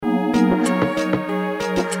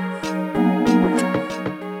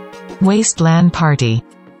Wasteland Party.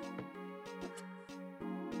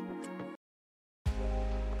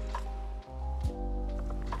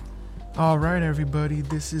 Alright everybody,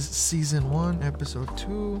 this is season 1, episode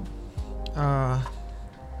 2. I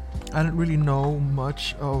don't really know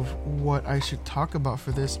much of what I should talk about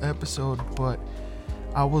for this episode, but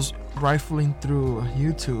I was rifling through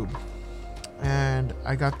YouTube and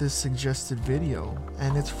I got this suggested video,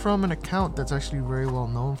 and it's from an account that's actually very well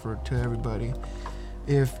known to everybody.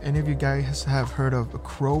 If any of you guys have heard of a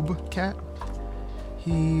Crobe Cat,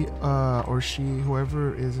 he or she,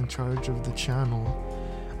 whoever is in charge of the channel,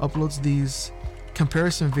 uploads these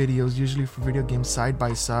comparison videos, usually for video games, side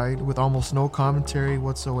by side with almost no commentary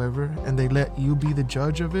whatsoever, and they let you be the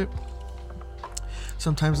judge of it.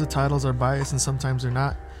 Sometimes the titles are biased and sometimes they're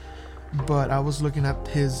not, but I was looking at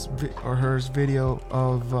his or her video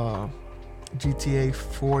of GTA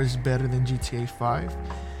 4 is better than GTA 5,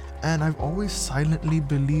 and I've always silently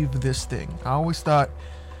believed this thing. I always thought,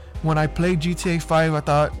 when I played GTA 5, I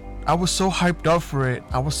thought I was so hyped up for it.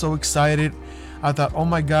 I was so excited. I thought, oh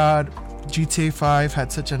my god, GTA 5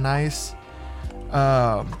 had such a nice,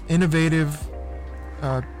 innovative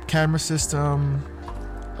camera system,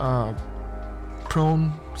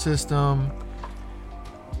 prone system,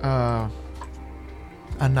 a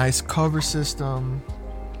nice cover system,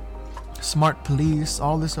 smart police,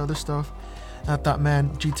 all this other stuff. And I thought,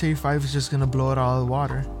 man, GTA 5 is just gonna blow it all out of the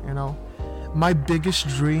water, you know? My biggest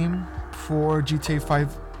dream for GTA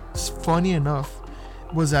 5, funny enough,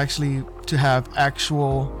 was actually to have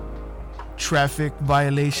actual traffic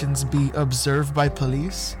violations be observed by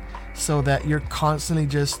police, so that you're constantly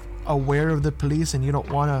just aware of the police and you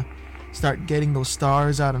don't want to start getting those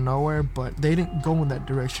stars out of nowhere. But they didn't go in that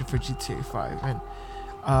direction for GTA 5, and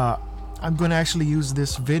I'm going to actually use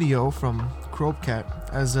this video from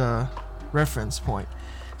Crobecat as a reference point.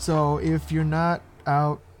 So if you're not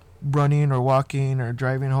out running or walking or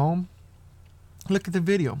driving home, look at the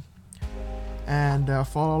video and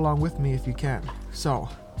follow along with me if you can. So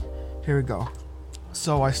here we go.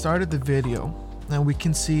 So I started the video and we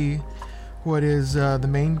can see what is the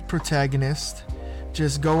main protagonist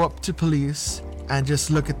just go up to police and just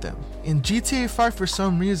look at them. In GTA 5, for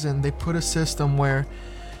some reason, they put a system where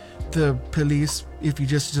the police, if you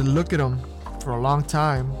just look at them for a long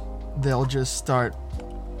time, they'll just start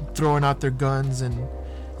throwing out their guns and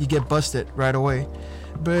you get busted right away.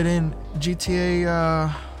 But in GTA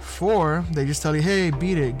 4, they just tell you, hey,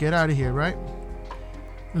 beat it, get out of here, right?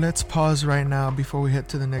 Let's pause right now before we head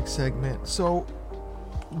to the next segment. So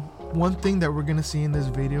one thing that we're gonna see in this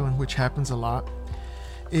video, and which happens a lot,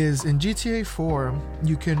 is in GTA 4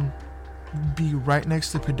 you can be right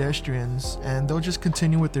next to pedestrians and they'll just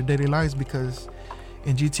continue with their daily lives, because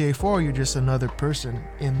in GTA 4 you're just another person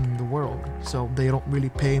in the world, so they don't really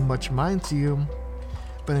pay much mind to you.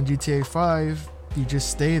 But in GTA 5 you just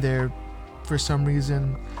stay there. For some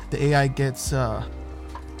reason the AI gets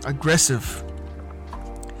aggressive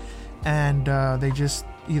and they just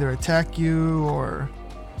either attack you or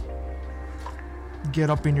get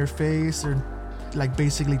up in your face or like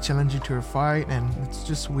basically challenge you to a fight, and it's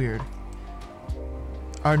just weird.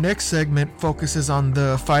 Our next segment focuses on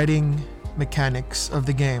the fighting mechanics of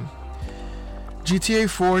the game. GTA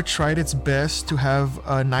 4 tried its best to have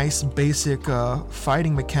a nice basic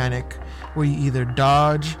fighting mechanic where you either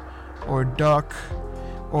dodge or duck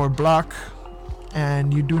or block,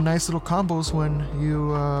 and you do nice little combos when you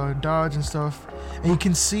dodge and stuff, and you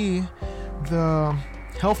can see the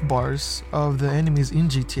health bars of the enemies in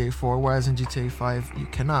GTA 4, whereas in GTA 5 you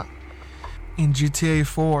cannot. In GTA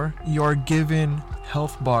 4 you're given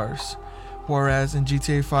health bars, whereas in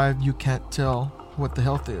GTA 5 you can't tell what the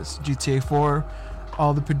health is. GTA 4,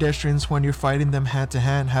 all the pedestrians, when you're fighting them hand to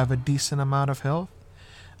hand, have a decent amount of health,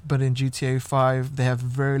 but in GTA 5 they have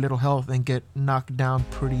very little health and get knocked down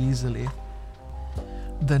pretty easily.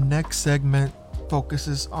 The next segment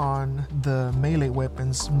focuses on the melee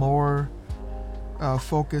weapons, more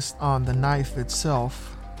focused on the knife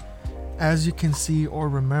itself. As you can see or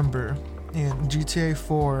remember, in GTA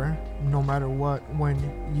 4, no matter what, when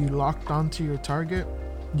you locked onto your target,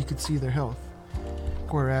 you could see their health,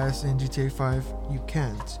 whereas in GTA 5 you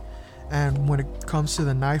can't. And when it comes to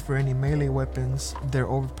the knife or any melee weapons, they're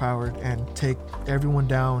overpowered and take everyone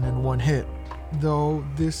down in one hit. Though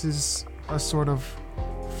this is a sort of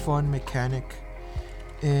fun mechanic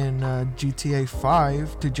in GTA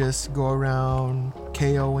 5 to just go around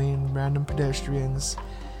KOing random pedestrians,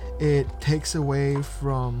 it takes away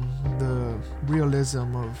from the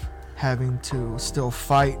realism of having to still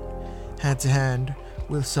fight hand to hand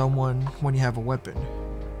with someone when you have a weapon.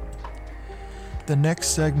 The next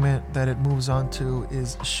segment that it moves on to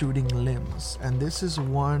is shooting limbs, and this is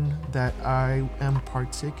one that I am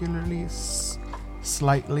particularly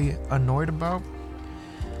slightly annoyed about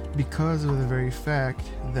because of the very fact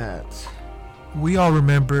that we all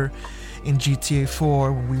remember in GTA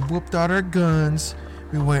 4 when we whooped out our guns,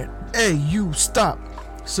 we went, "Hey, you stop!"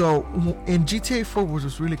 So in GTA 4, which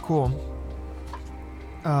was really cool,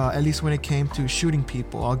 at least when it came to shooting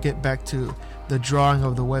people, I'll get back to the drawing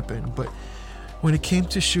of the weapon, but when it came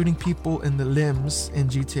to shooting people in the limbs in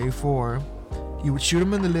GTA 4, you would shoot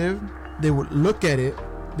them in the limb, they would look at it,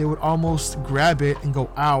 they would almost grab it and go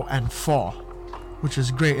ow and fall, which is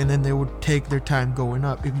great, and then they would take their time going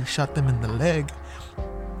up. If you shot them in the leg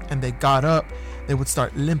and they got up, they would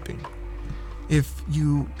start limping. If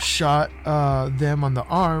you shot them on the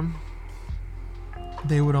arm,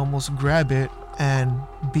 they would almost grab it and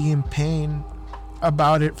be in pain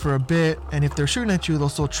about it for a bit, and if they're shooting at you, they'll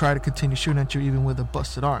still try to continue shooting at you even with a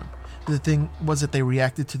busted arm. The thing was that they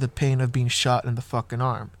reacted to the pain of being shot in the fucking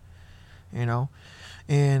arm, you know.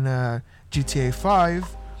 In GTA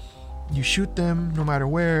 5, you shoot them no matter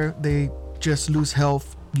where, they just lose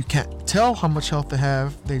health. You can't tell how much health they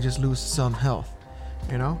have, they just lose some health,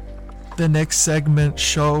 you know. The next segment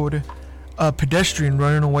showed a pedestrian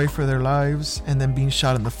running away for their lives and then being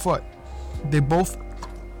shot in the foot. They both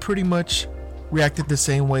pretty much reacted the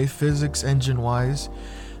same way, physics engine wise,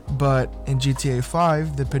 but in GTA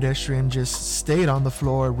 5 the pedestrian just stayed on the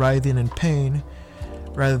floor writhing in pain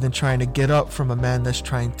rather than trying to get up from a man that's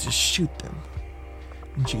trying to shoot them.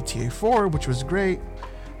 In GTA 4, which was great,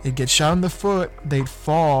 they'd get shot in the foot, they'd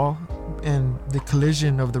fall, and the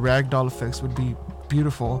collision of the ragdoll effects would be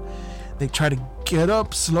beautiful. They'd try to get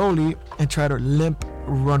up slowly and try to limp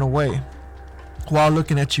run away while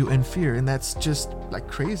looking at you in fear, and that's just like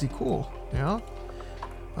crazy cool. You know,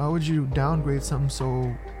 why would you downgrade something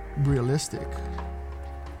so realistic?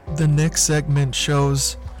 The next segment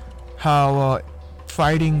shows how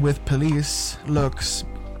fighting with police looks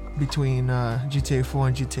between GTA 4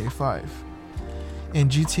 and GTA 5. In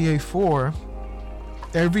GTA 4,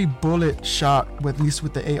 every bullet shot, with, at least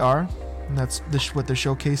with the AR, and that's what they're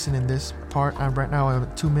showcasing in this part. Right now I'm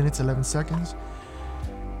at 2 minutes 11 seconds.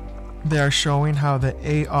 They are showing how the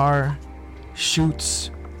AR shoots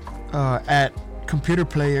at computer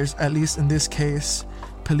players, at least in this case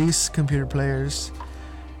police computer players,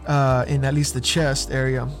 in at least the chest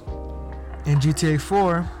area. In GTA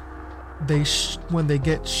 4, when they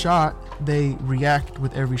get shot, they react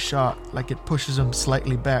with every shot, like it pushes them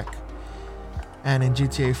slightly back. And in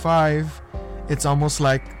GTA 5, it's almost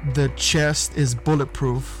like the chest is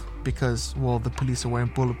bulletproof because, well, the police are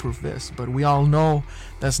wearing bulletproof vests, but we all know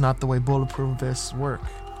that's not the way bulletproof vests work.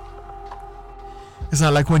 It's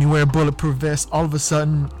not like when you wear a bulletproof vest, all of a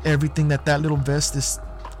sudden everything that little vest is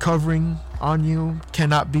covering on you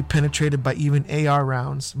cannot be penetrated by even AR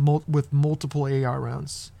rounds, with multiple AR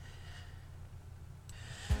rounds.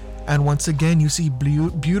 And once again, you see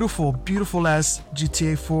beautiful ass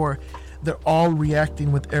GTA 4. They're all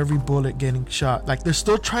reacting with every bullet getting shot. Like, they're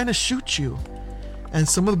still trying to shoot you, and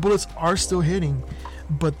some of the bullets are still hitting,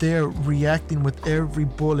 but they're reacting with every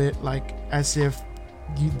bullet like as if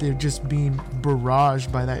they're just being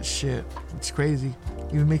barraged by that shit. It's crazy.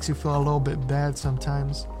 Even makes you feel a little bit bad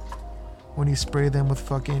sometimes when you spray them with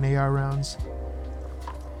fucking AR rounds.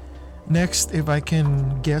 Next, if I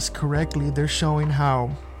can guess correctly, they're showing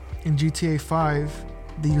how in GTA 5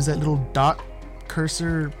 they use that little dot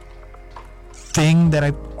cursor thing that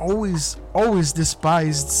I've always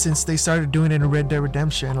despised since they started doing it in Red Dead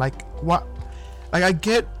Redemption. Like, what? Like, I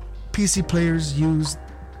get PC players use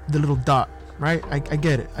the little dot, right? I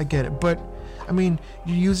get it, but I mean,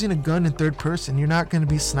 you're using a gun in third person, you're not going to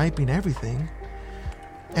be sniping everything.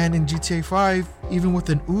 And in GTA 5, even with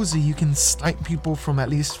an Uzi, you can snipe people from at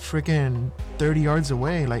least freaking 30 yards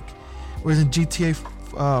away. Like, whereas in GTA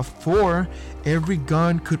 4, every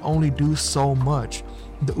gun could only do so much.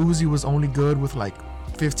 The Uzi was only good with like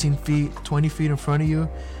 15 feet, 20 feet in front of you.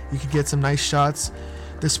 You could get some nice shots.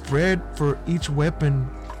 The spread for each weapon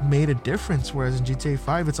made a difference, whereas in GTA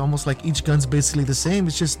 5 it's almost like each gun's basically the same.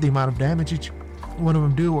 It's just the amount of damage each one of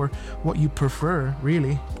them do, or what you prefer,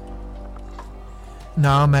 really.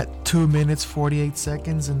 Now I'm at 2 minutes 48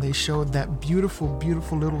 seconds, and they showed that beautiful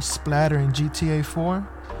little splatter in GTA 4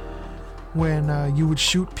 when you would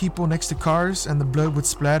shoot people next to cars and the blood would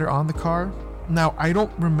splatter on the car. Now, I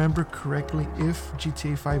don't remember correctly if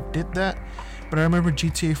GTA 5 did that, but I remember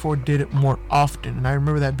GTA 4 did it more often, and I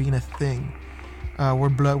remember that being a thing, where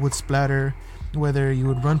blood would splatter, whether you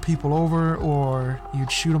would run people over or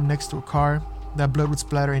you'd shoot them next to a car. That blood would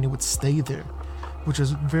splatter and it would stay there, which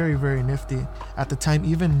is very nifty at the time.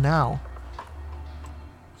 Even now,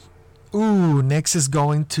 Ooh, next is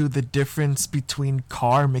going to the difference between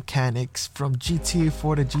car mechanics from GTA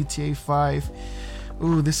 4 to GTA 5.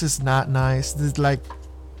 Ooh, this is not nice. This is like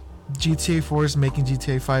GTA 4 is making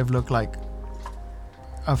GTA 5 look like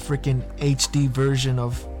a freaking HD version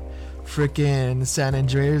of freaking San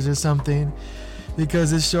Andreas or something,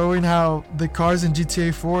 because it's showing how the cars in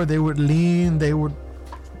GTA 4, they would lean, they would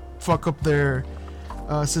fuck up their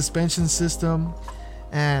suspension system,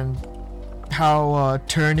 and how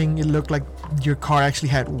turning, it looked like your car actually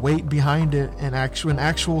had weight behind it and an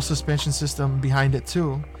actual suspension system behind it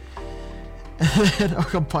too.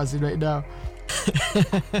 I'm pausing right now.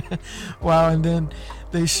 Wow. And then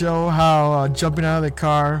they show how jumping out of the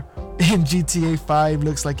car in GTA 5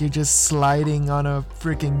 looks like you're just sliding on a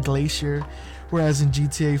freaking glacier, whereas in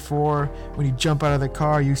GTA 4, when you jump out of the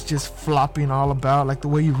car, you're just flopping all about like the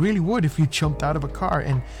way you really would if you jumped out of a car,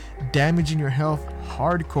 and damaging your health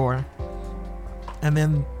hardcore. And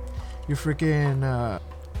then you freaking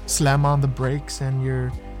slam on the brakes and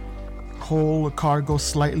your whole car goes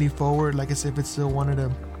slightly forward, like as if it still wanted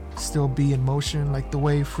to still be in motion, like the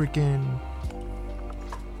way freaking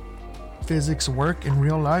physics work in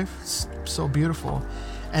real life. It's so beautiful.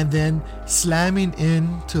 And then slamming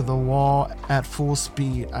into the wall at full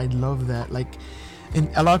speed. I love that. Like,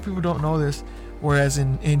 and a lot of people don't know this, whereas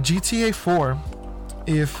in GTA 4,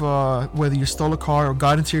 if whether you stole a car or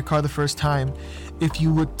got into your car the first time, if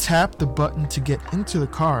you would tap the button to get into the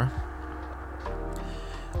car,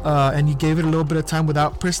 and you gave it a little bit of time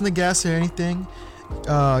without pressing the gas or anything,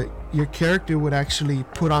 your character would actually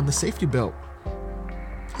put on the safety belt,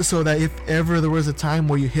 so that if ever there was a time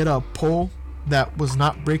where you hit a pole that was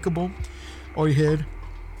not breakable, or you hit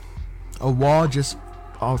a wall just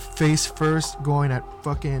face first going at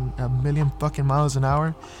fucking a million fucking miles an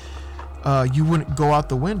hour, you wouldn't go out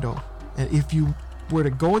the window. And if you were to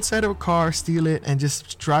go inside of a car, steal it, and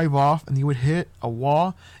just drive off, and you would hit a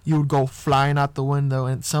wall, you would go flying out the window,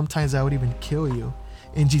 and sometimes that would even kill you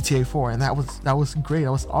in GTA 4. And that was great.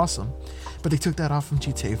 That was awesome. But they took that off from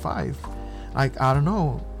GTA 5. Like, I don't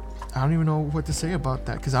know. I don't even know what to say about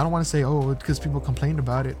that, because I don't want to say, oh, because people complained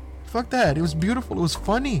about it. Fuck that. It was beautiful. It was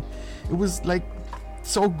funny. It was like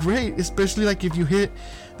so great, especially like if you hit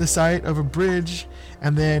the side of a bridge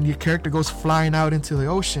and then your character goes flying out into the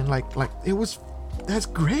ocean. Like it was. That's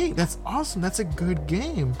great. That's awesome. That's a good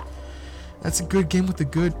game. That's a good game with a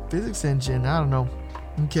good physics engine. I don't know.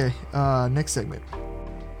 Okay, next segment.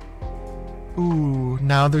 Ooh,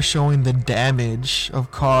 now they're showing the damage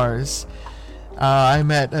of cars.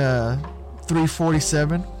 I'm at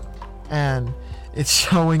 347, and it's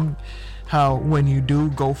showing how when you do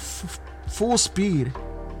go full speed,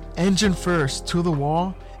 engine first to the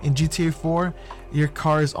wall in GTA 4, your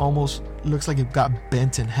car is almost looks like it got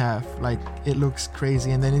bent in half. Like, it looks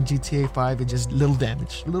crazy. And then in GTA 5, it just a little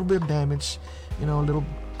bit of damage, you know, a little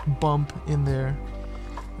bump in there,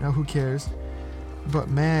 you know, who cares. But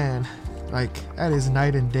man, like, that is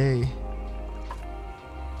night and day.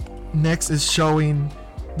 Next is showing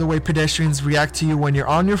the way pedestrians react to you when you're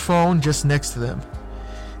on your phone just next to them.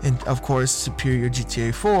 And of course, superior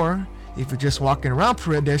GTA 4, if you're just walking around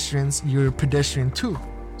pedestrians, you're a pedestrian too.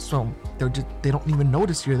 So they don't even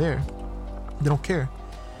notice you're there. They don't care.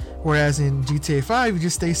 Whereas in GTA 5, you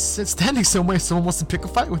just stay standing somewhere, someone wants to pick a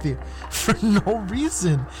fight with you for no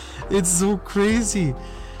reason. It's so crazy.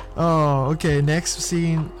 Oh, okay. Next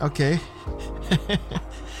scene. Okay.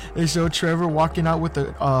 They show Trevor walking out with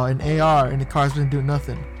an AR, and the car's been doing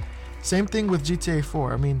nothing. Same thing with GTA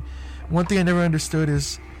 4. I mean, one thing I never understood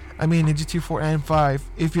is, I mean, in GTA 4 and 5,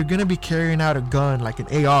 if you're gonna be carrying out a gun like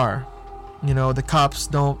an AR, you know, the cops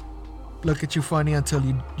don't look at you funny until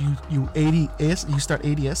you start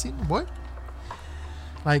ADSing. What?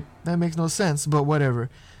 Like, that makes no sense. But whatever.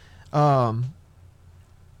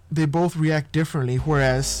 They both react differently.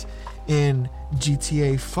 Whereas in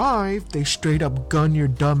GTA 5, they straight up gun your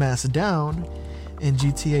dumbass down. In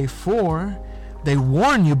GTA 4, they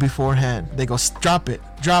warn you beforehand. They go, drop it,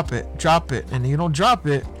 drop it, drop it. And you don't drop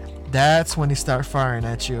it, that's when they start firing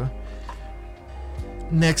at you.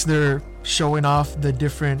 Next, they're showing off the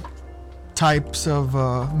different types of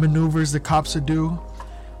maneuvers the cops would do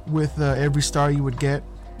with every star you would get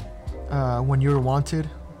when you were wanted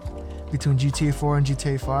between GTA 4 and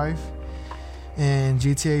GTA 5. In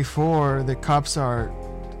GTA 4, the cops are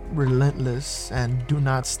relentless and do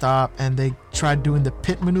not stop, and they try doing the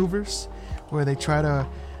pit maneuvers where they try to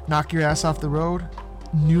knock your ass off the road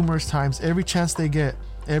numerous times. Every chance they get,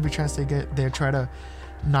 they try to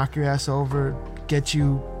knock your ass over, get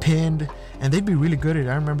you pinned, and they'd be really good at it.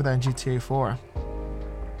 I remember that in GTA 4.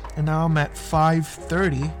 And now I'm at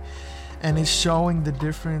 530, and it's showing the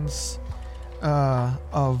difference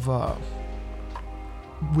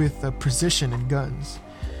with precision in guns.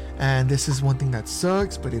 And this is one thing that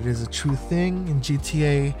sucks, but it is a true thing. In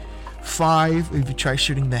GTA 5, if you try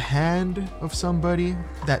shooting the hand of somebody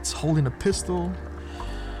that's holding a pistol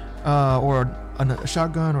or a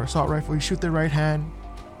shotgun or assault rifle, you shoot their right hand,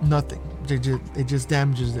 nothing. It just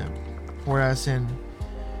damages them. Whereas in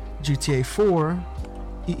GTA 4,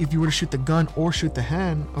 if you were to shoot the gun or shoot the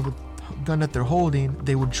hand of a gun that they're holding,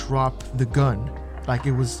 they would drop the gun. Like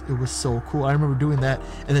it was so cool. I remember doing that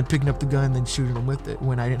and then picking up the gun and then shooting them with it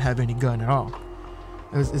when I didn't have any gun at all.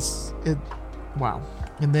 Wow.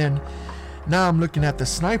 And then now I'm looking at the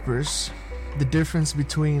snipers, the difference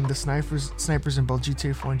between the snipers in both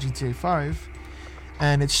GTA 4 and GTA 5,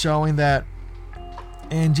 and it's showing that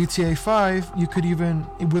in GTA 5 you could even,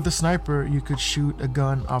 with a sniper, you could shoot a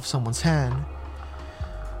gun off someone's hand,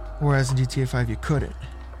 whereas in GTA 5 you couldn't.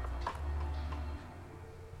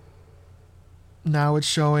 Now it's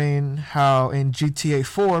showing how in GTA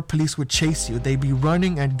 4 police would chase you. They'd be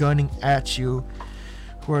running and gunning at you,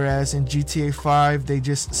 whereas in GTA 5 they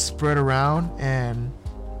just spread around and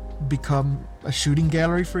become a shooting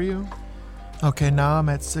gallery for you. Okay, now I'm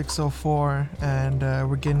at 604 and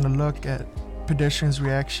we're getting a look at pedestrians'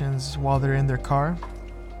 reactions while they're in their car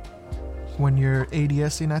when you're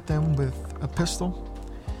ADSing at them with a pistol.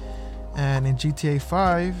 And in GTA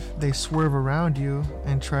 5 they swerve around you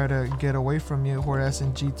and try to get away from you, whereas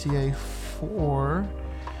in GTA 4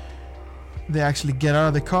 they actually get out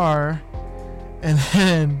of the car and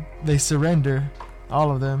then they surrender,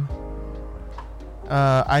 all of them.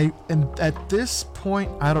 And at this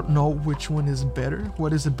point I don't know which one is better,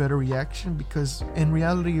 what is a better reaction, because in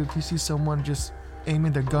reality if you see someone just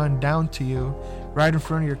aiming their gun down to you right in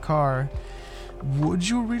front of your car, would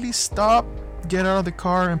you really stop, get out of the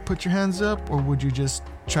car and put your hands up, or would you just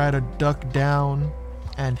try to duck down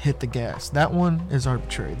and hit the gas? That one is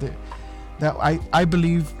arbitrary. I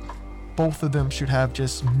believe both of them should have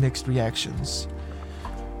just mixed reactions,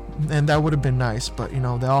 and that would have been nice, but you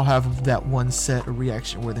know, they all have that one set of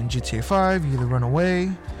reaction. Where in GTA 5 you either run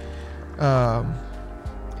away,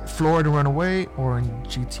 floor to run away, or in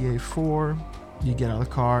GTA 4 you get out of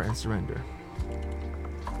the car and surrender.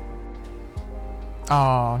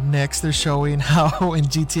 Next they're showing how in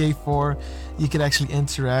GTA 4 you could actually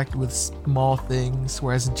interact with small things,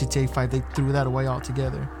 whereas in GTA 5 they threw that away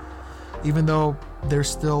altogether. Even though there's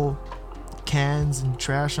still cans and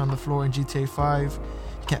trash on the floor in GTA 5,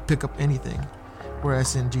 you can't pick up anything.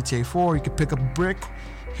 Whereas in GTA 4 you could pick up a brick,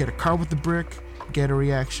 hit a car with the brick, get a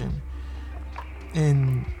reaction,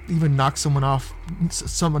 and even knock someone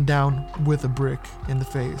down with a brick in the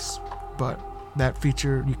face. But that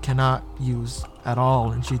feature you cannot use at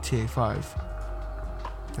all in GTA 5.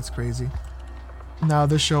 That's crazy. Now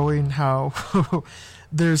they're showing how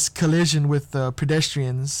there's collision with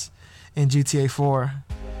pedestrians in GTA 4,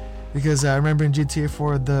 because I remember in GTA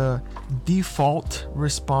 4 the default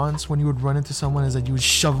response when you would run into someone is that you would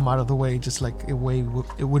shove them out of the way, just like it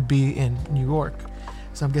would be in New York.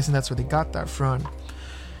 So I'm guessing that's where they got that from.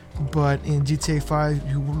 But in GTA 5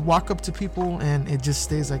 you would walk up to people and it just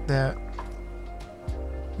stays like that.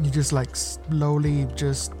 You just like slowly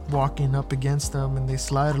just walking up against them and they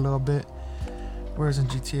slide a little bit. Whereas in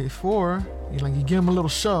GTA 4, you give them a little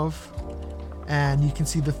shove and you can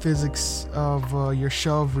see the physics of your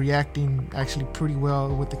shove reacting actually pretty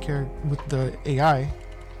well with the AI,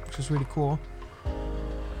 which is really cool.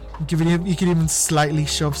 You can even slightly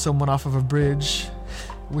shove someone off of a bridge,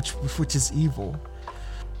 which is evil.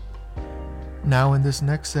 Now in this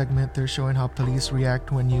next segment they're showing how police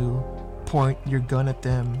react when you point your gun at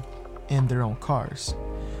them in their own cars.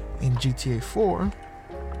 In GTA 4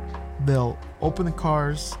 they'll open the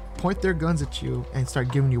cars, point their guns at you, and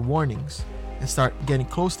start giving you warnings and start getting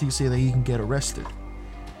close to you so that you can get arrested.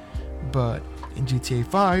 But in GTA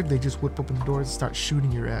 5 they just whip open the doors and start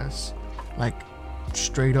shooting your ass, like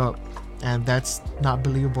straight up, and that's not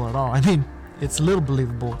believable at all. I mean, it's a little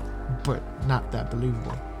believable, but not that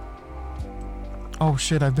believable. Oh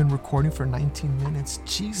shit, I've been recording for 19 minutes.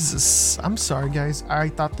 Jesus, I'm sorry guys. I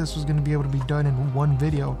thought this was going to be able to be done in one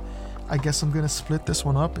video. I guess I'm going to split this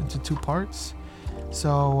one up into 2 parts.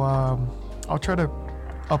 So I'll try to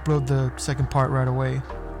upload the second part right away.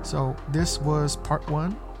 So this was part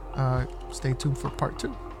 1. Stay tuned for part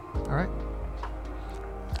 2. Alright.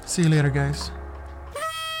 See you later guys.